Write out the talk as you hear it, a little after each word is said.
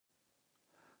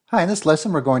Hi, in this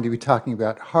lesson we're going to be talking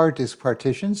about hard disk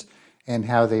partitions and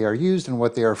how they are used and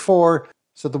what they are for.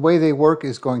 So the way they work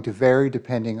is going to vary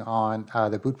depending on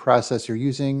the boot process you're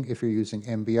using, if you're using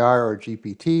MBR or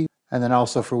GPT, and then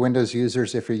also for Windows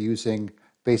users if you're using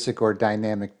basic or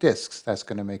dynamic disks. That's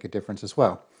going to make a difference as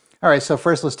well. All right, so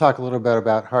first let's talk a little bit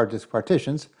about hard disk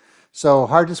partitions. So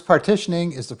hard disk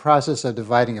partitioning is the process of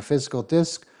dividing a physical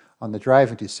disk on the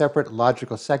drive into separate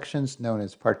logical sections known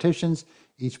as partitions.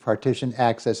 Each partition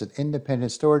acts as an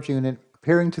independent storage unit,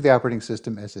 appearing to the operating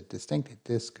system as a distinct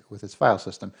disk with its file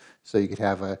system. So you could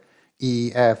have a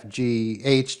E, F, G,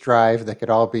 H drive that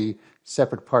could all be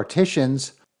separate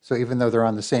partitions. So even though they're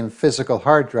on the same physical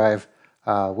hard drive,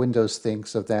 Windows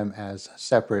thinks of them as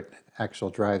separate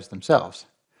actual drives themselves.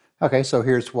 Okay, so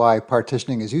here's why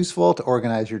partitioning is useful: to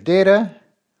organize your data,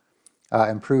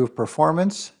 improve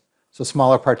performance. So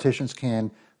smaller partitions can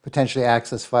potentially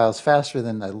access files faster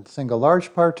than a single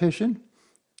large partition.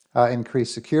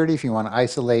 Increase security if you want to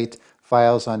isolate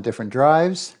files on different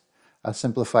drives.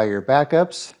 Simplify your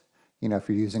backups. You know, if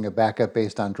you're using a backup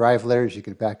based on drive letters, you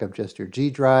could back up just your G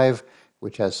drive,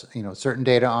 which has, certain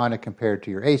data on it, compared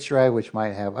to your H drive, which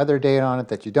might have other data on it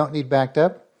that you don't need backed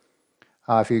up.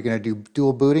 If you're going to do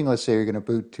dual booting, let's say you're going to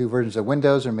boot two versions of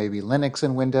Windows or maybe Linux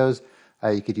and Windows,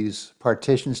 you could use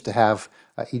partitions to have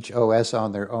each OS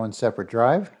on their own separate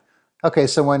drive. Okay,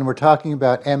 so when we're talking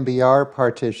about MBR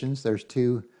partitions, there's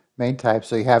two main types.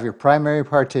 So you have your primary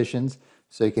partitions,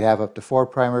 so you could have up to 4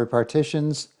 primary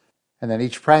partitions, and then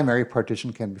each primary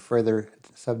partition can be further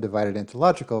subdivided into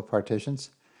logical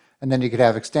partitions. And then you could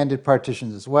have extended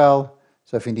partitions as well.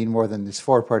 So if you need more than these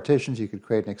 4 partitions, you could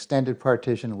create an extended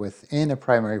partition within a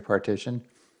primary partition,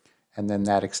 and then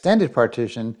that extended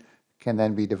partition can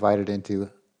then be divided into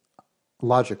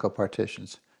logical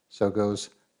partitions. So it goes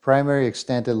primary,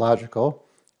 extended, logical.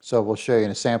 So we'll show you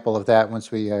a sample of that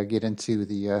once we get into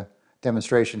the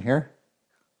demonstration here.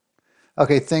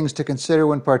 Okay, things to consider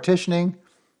when partitioning: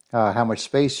 how much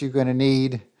space you're going to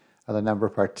need, the number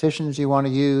of partitions you want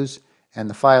to use, and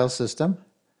the file system.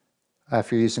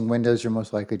 If you're using Windows, you're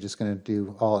most likely just going to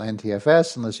do all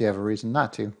NTFS unless you have a reason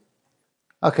not to.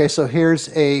 Okay, so here's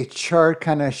a chart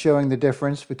kind of showing the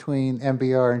difference between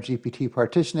MBR and GPT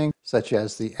partitioning, such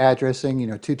as the addressing,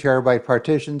 2 terabyte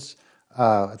partitions.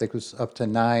 I think it was up to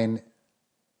 9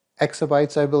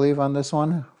 exabytes, I believe, on this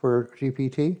one for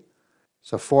GPT.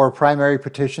 So 4 primary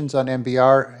partitions on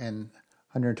MBR and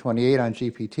 128 on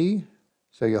GPT.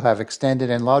 So you'll have extended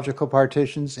and logical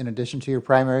partitions in addition to your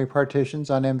primary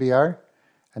partitions on MBR.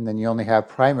 And then you only have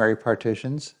primary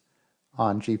partitions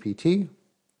on GPT.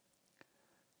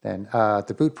 Then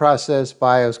the boot process,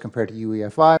 BIOS compared to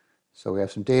UEFI. So we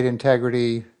have some data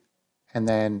integrity. And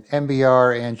then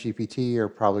MBR and GPT are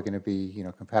probably going to be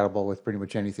compatible with pretty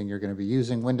much anything you're going to be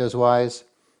using Windows-wise.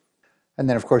 And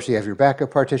then, of course, you have your backup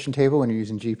partition table when you're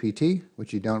using GPT,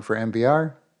 which you don't for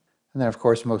MBR. And then, of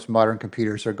course, most modern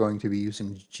computers are going to be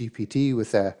using GPT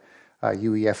with a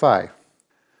UEFI.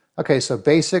 Okay, so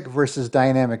basic versus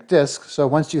dynamic disk. So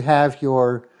once you have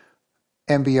your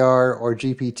MBR or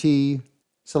GPT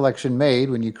selection made,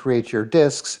 when you create your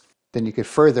disks, then you could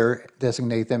further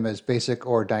designate them as basic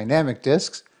or dynamic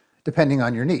disks, depending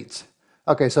on your needs.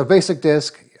 Okay, so basic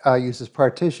disk uses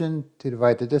partition to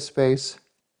divide the disk space.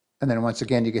 And then once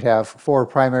again, you could have 4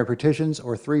 primary partitions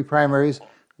or 3 primaries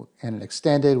and an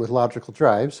extended with logical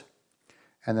drives.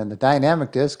 And then the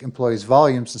dynamic disk employs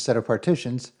volumes instead of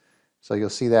partitions. So you'll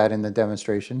see that in the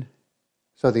demonstration.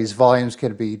 So these volumes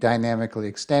can be dynamically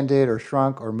extended or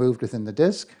shrunk or moved within the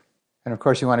disk. And of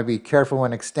course, you want to be careful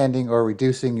when extending or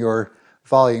reducing your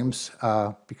volumes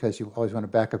because you always want to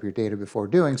back up your data before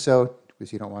doing so,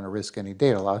 because you don't want to risk any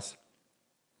data loss.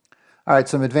 All right,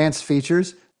 some advanced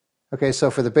features. Okay,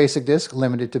 so for the basic disk,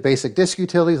 limited to basic disk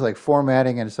utilities like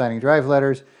formatting and assigning drive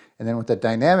letters. And then with the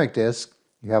dynamic disk,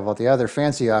 you have all the other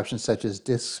fancy options such as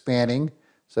disk spanning.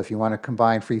 So if you want to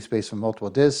combine free space from multiple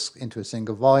disks into a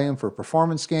single volume for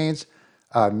performance gains.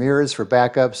 Mirrors for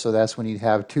backups, so that's when you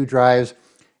have 2 drives.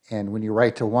 And when you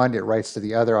write to one, it writes to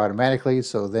the other automatically.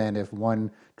 So then if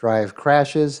one drive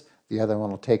crashes, the other one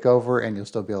will take over and you'll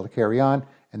still be able to carry on.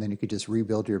 And then you could just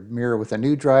rebuild your mirror with a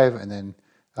new drive and then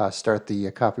start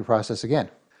the copy process again.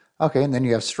 Okay, and then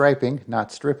you have striping,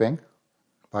 not stripping,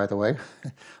 by the way.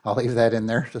 I'll leave that in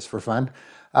there just for fun.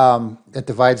 It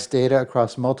divides data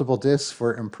across multiple disks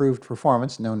for improved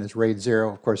performance, known as RAID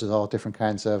 0. Of course, there's all different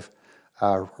kinds of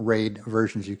RAID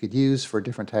versions you could use for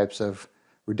different types of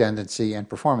redundancy and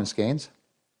performance gains.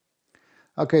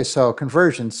 Okay, so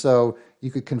conversion. So you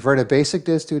could convert a basic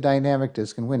disk to a dynamic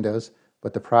disk in Windows,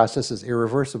 but the process is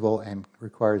irreversible and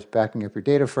requires backing up your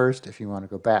data first if you want to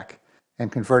go back.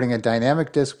 And converting a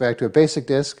dynamic disk back to a basic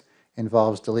disk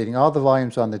involves deleting all the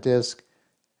volumes on the disk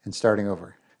and starting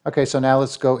over. Okay, so now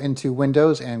let's go into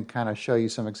Windows and kind of show you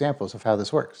some examples of how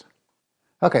this works.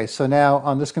 Okay, so now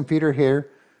on this computer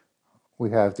here, we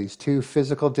have these two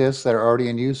physical disks that are already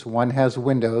in use. One has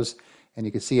Windows, and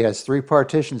you can see it has three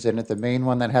partitions in it. The main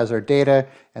one that has our data,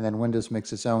 and then Windows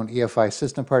makes its own EFI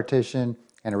system partition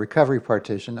and a recovery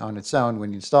partition on its own when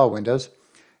you install Windows.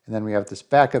 And then we have this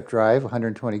backup drive,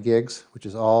 120 gigs, which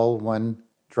is all one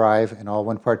drive and all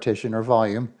one partition or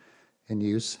volume in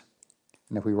use.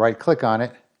 And if we right-click on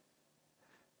it,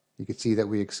 you can see that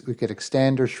we could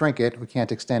extend or shrink it. We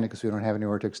can't extend it because we don't have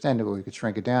anywhere to extend it, but we could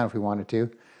shrink it down if we wanted to.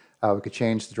 We could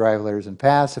change the drive letters and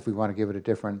paths if we want to give it a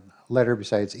different letter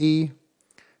besides E.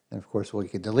 Then, of course, we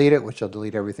could delete it, which will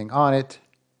delete everything on it.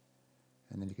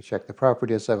 And then you can check the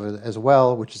properties of it as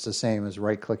well, which is the same as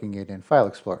right-clicking it in File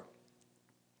Explorer.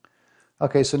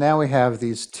 Okay, so now we have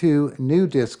these two new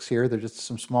disks here. They're just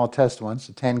some small test ones,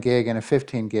 a 10 gig and a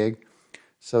 15 gig.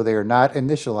 So they are not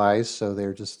initialized, so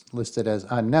they're just listed as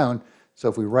unknown. So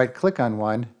if we right-click on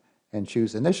one and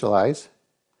choose Initialize,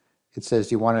 it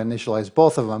says you want to initialize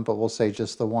both of them, but we'll say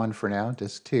just the one for now,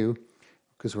 disk 2,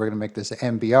 because we're going to make this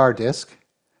an MBR disk,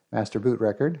 Master Boot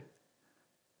Record.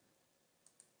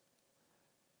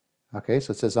 Okay,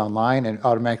 so it says online and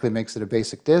automatically makes it a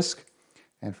basic disk.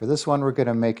 And for this one, we're going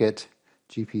to make it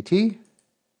GPT.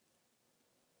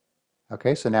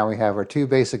 Okay, so now we have our two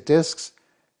basic disks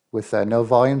with no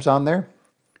volumes on there.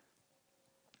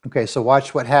 Okay, so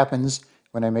watch what happens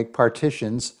when I make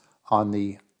partitions on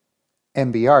the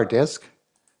MBR disk.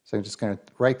 So I'm just going to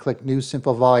right-click New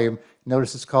Simple Volume.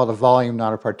 Notice it's called a volume,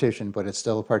 not a partition, but it's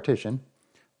still a partition.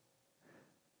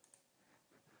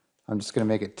 I'm just going to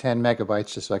make it 10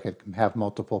 megabytes just so I could have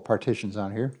multiple partitions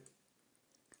on here.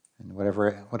 And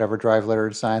whatever drive letter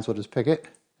it assigns, we'll just pick it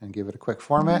and give it a quick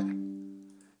format.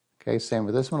 Okay, same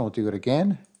with this one. We'll do it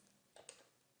again.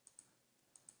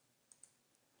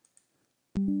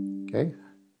 Okay,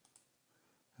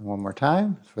 and one more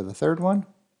time for the third one.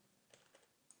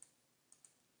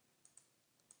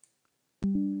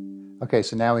 Okay,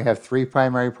 so now we have three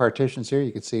primary partitions here.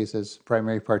 You can see it says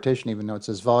primary partition even though it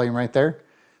says volume right there.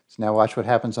 So now watch what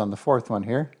happens on the fourth one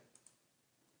here.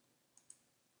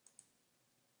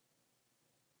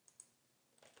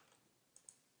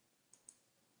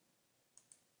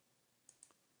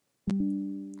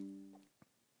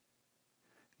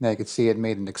 Now you can see it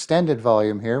made an extended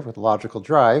volume here with logical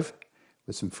drive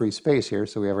with some free space here.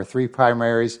 So we have our three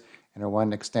primaries and our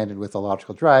one extended with a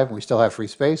logical drive. And we still have free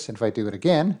space. And if I do it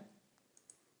again,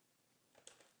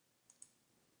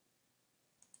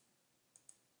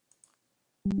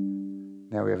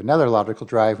 now we have another logical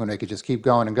drive when I could just keep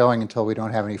going and going until we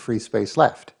don't have any free space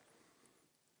left.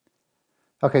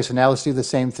 Okay, so now let's do the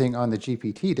same thing on the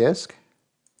GPT disk.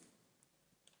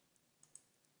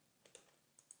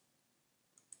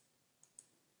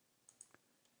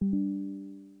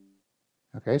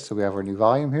 Okay, so we have our new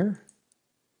volume here.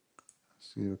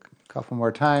 Let's do a couple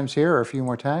more times here, or a few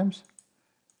more times.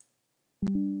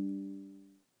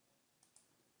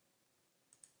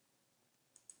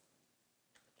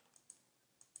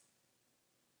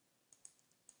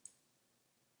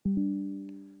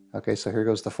 Okay, so here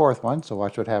goes the fourth one, so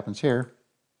watch what happens here.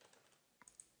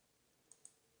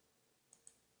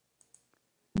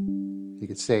 You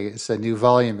could say it's a new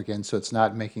volume again, so it's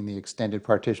not making the extended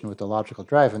partition with the logical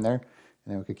drive in there.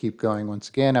 And then we could keep going once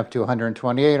again up to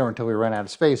 128 or until we run out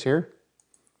of space here.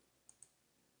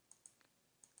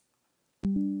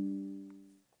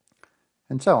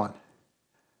 And so on.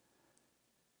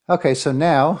 Okay, so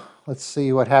now let's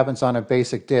see what happens on a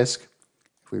basic disk.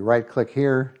 If we right-click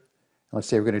here, let's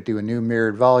say we're going to do a new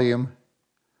mirrored volume,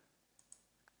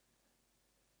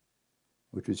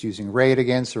 which was using RAID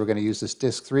again, so we're going to use this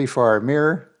disk 3 for our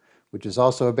mirror, which is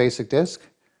also a basic disk.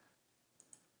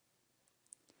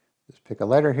 Just pick a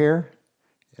letter here.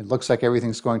 It looks like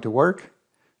everything's going to work.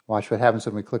 Watch what happens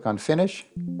when we click on Finish.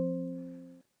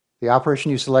 The operation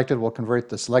you selected will convert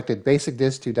the selected basic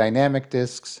disk to dynamic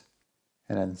disks.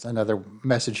 And then another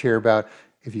message here about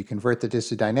if you convert the disk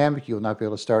to dynamic, you will not be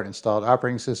able to start installed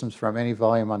operating systems from any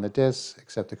volume on the disk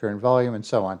except the current volume, and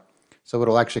so on. So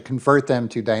it'll actually convert them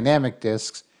to dynamic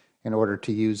disks in order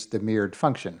to use the mirrored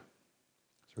function.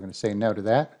 So we're going to say no to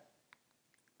that.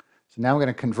 So now I'm going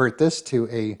to convert this to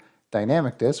a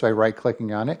dynamic disk by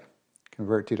right-clicking on it.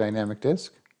 Convert to dynamic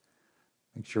disk.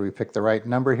 Make sure we pick the right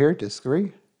number here, disk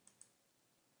 3.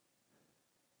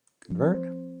 Convert.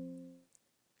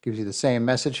 Gives you the same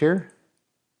message here.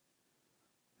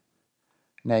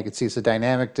 Now you can see it's a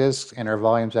dynamic disk and our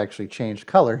volumes actually changed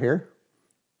color here.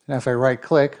 Now if I right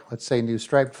click, let's say new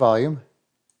striped volume,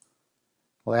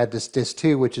 We'll add this disk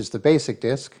 2, which is the basic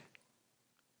disk.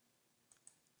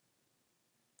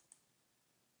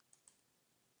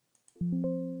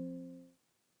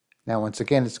 Now, once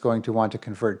again, it's going to want to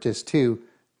convert disk 2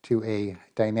 to a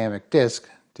dynamic disk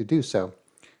to do so.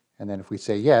 And then if we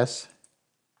say yes,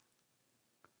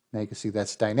 now you can see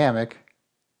that's dynamic.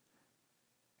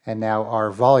 And now our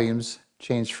volumes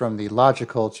changed from the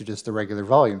logical to just the regular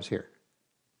volumes here.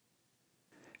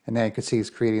 And now you can see it's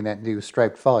creating that new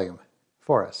striped volume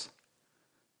for us.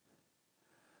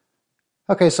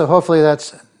 Okay, so hopefully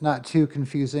that's not too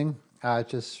confusing.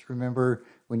 Just remember,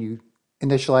 when you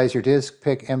initialize your disk,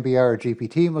 pick MBR or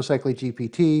GPT, most likely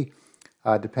GPT,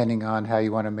 depending on how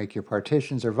you want to make your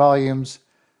partitions or volumes.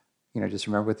 Just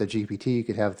remember with the GPT, you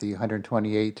could have the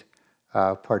 128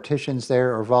 partitions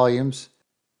there or volumes.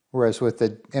 Whereas with the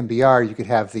MBR, you could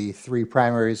have the 3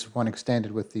 primaries, one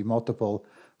extended with the multiple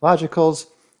logicals,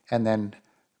 and then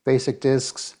basic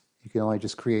disks, you can only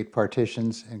just create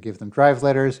partitions and give them drive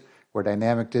letters. Or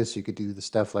dynamic disks, you could do the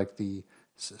stuff like the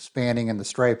spanning and the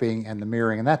striping and the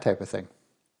mirroring and that type of thing.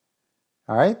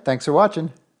 All right, thanks for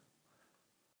watching.